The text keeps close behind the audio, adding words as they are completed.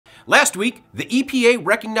Last week, the EPA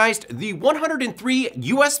recognized the 103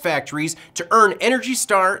 U.S. factories to earn Energy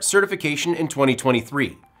Star certification in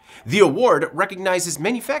 2023. The award recognizes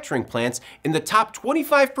manufacturing plants in the top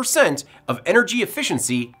 25% of energy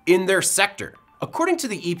efficiency in their sector. According to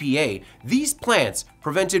the EPA, these plants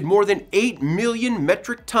prevented more than 8 million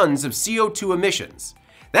metric tons of CO2 emissions.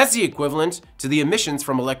 That's the equivalent to the emissions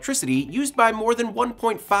from electricity used by more than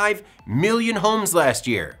 1.5 million homes last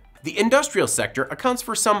year. The industrial sector accounts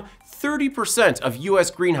for some 30% of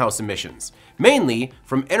U.S. greenhouse emissions, mainly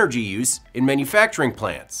from energy use in manufacturing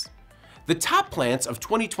plants. The top plants of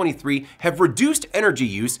 2023 have reduced energy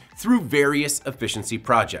use through various efficiency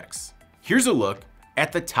projects. Here's a look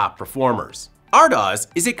at the top performers. Ardaws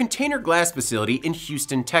is a container glass facility in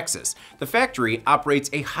Houston, Texas. The factory operates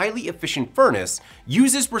a highly efficient furnace,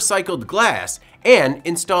 uses recycled glass, and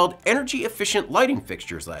installed energy-efficient lighting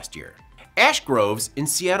fixtures last year. Ash Groves in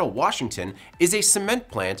Seattle, Washington is a cement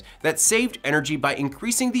plant that saved energy by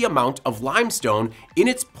increasing the amount of limestone in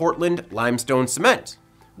its Portland limestone cement,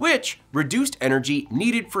 which reduced energy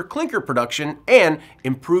needed for clinker production and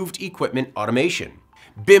improved equipment automation.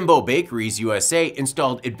 Bimbo Bakeries USA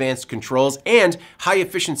installed advanced controls and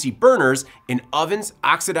high-efficiency burners in ovens,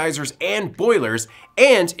 oxidizers, and boilers,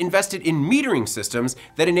 and invested in metering systems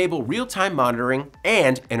that enable real-time monitoring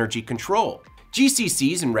and energy control.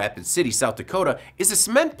 GCC's in Rapid City, South Dakota is a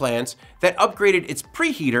cement plant that upgraded its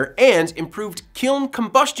preheater and improved kiln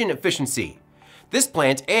combustion efficiency. This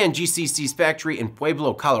plant and GCC's factory in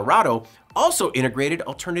Pueblo, Colorado also integrated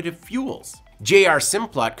alternative fuels. J.R.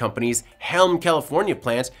 Simplot Company's Helm, California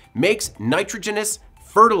plant makes nitrogenous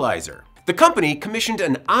fertilizer. The company commissioned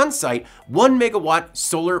an on-site 1 megawatt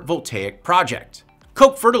solar voltaic project.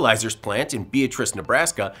 Koch Fertilizer's plant in Beatrice,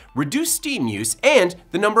 Nebraska reduced steam use and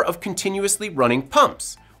the number of continuously running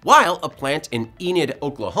pumps, while a plant in Enid,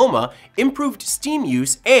 Oklahoma improved steam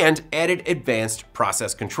use and added advanced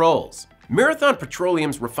process controls. Marathon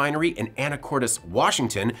Petroleum's refinery in Anacortes,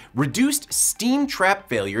 Washington reduced steam trap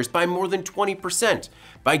failures by more than 20%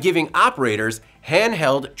 by giving operators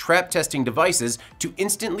handheld trap testing devices to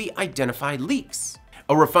instantly identify leaks.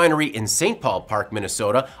 A refinery in St. Paul Park,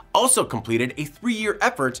 Minnesota also completed a 3-year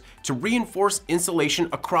effort to reinforce insulation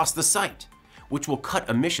across the site, which will cut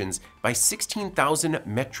emissions by 16,000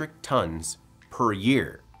 metric tons per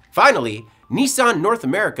year. Finally, Nissan North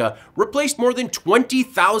America replaced more than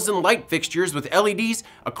 20,000 light fixtures with LEDs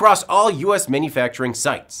across all U.S. manufacturing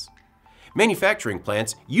sites. Manufacturing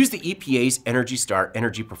plants use the EPA's Energy Star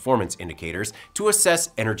energy performance indicators to assess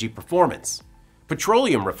energy performance.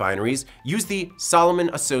 Petroleum refineries use the Solomon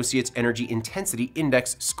Associates Energy Intensity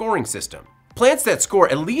Index scoring system. Plants that score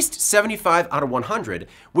at least 75 out of 100,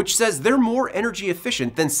 which says they're more energy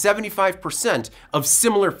efficient than 75% of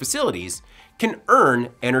similar facilities, can earn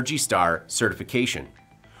Energy Star certification.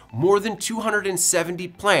 More than 270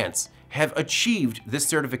 plants have achieved this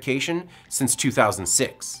certification since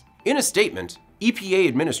 2006. In a statement, EPA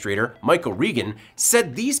Administrator Michael Regan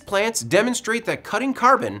said these plants demonstrate that cutting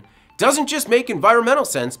carbon doesn't just make environmental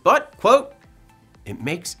sense, but, quote, it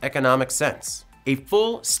makes economic sense. A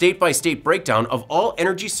full state-by-state breakdown of all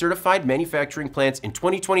energy certified manufacturing plants in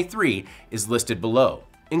 2023 is listed below,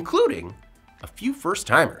 including a few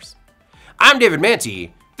first-timers. I'm David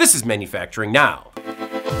Manti. This is Manufacturing Now.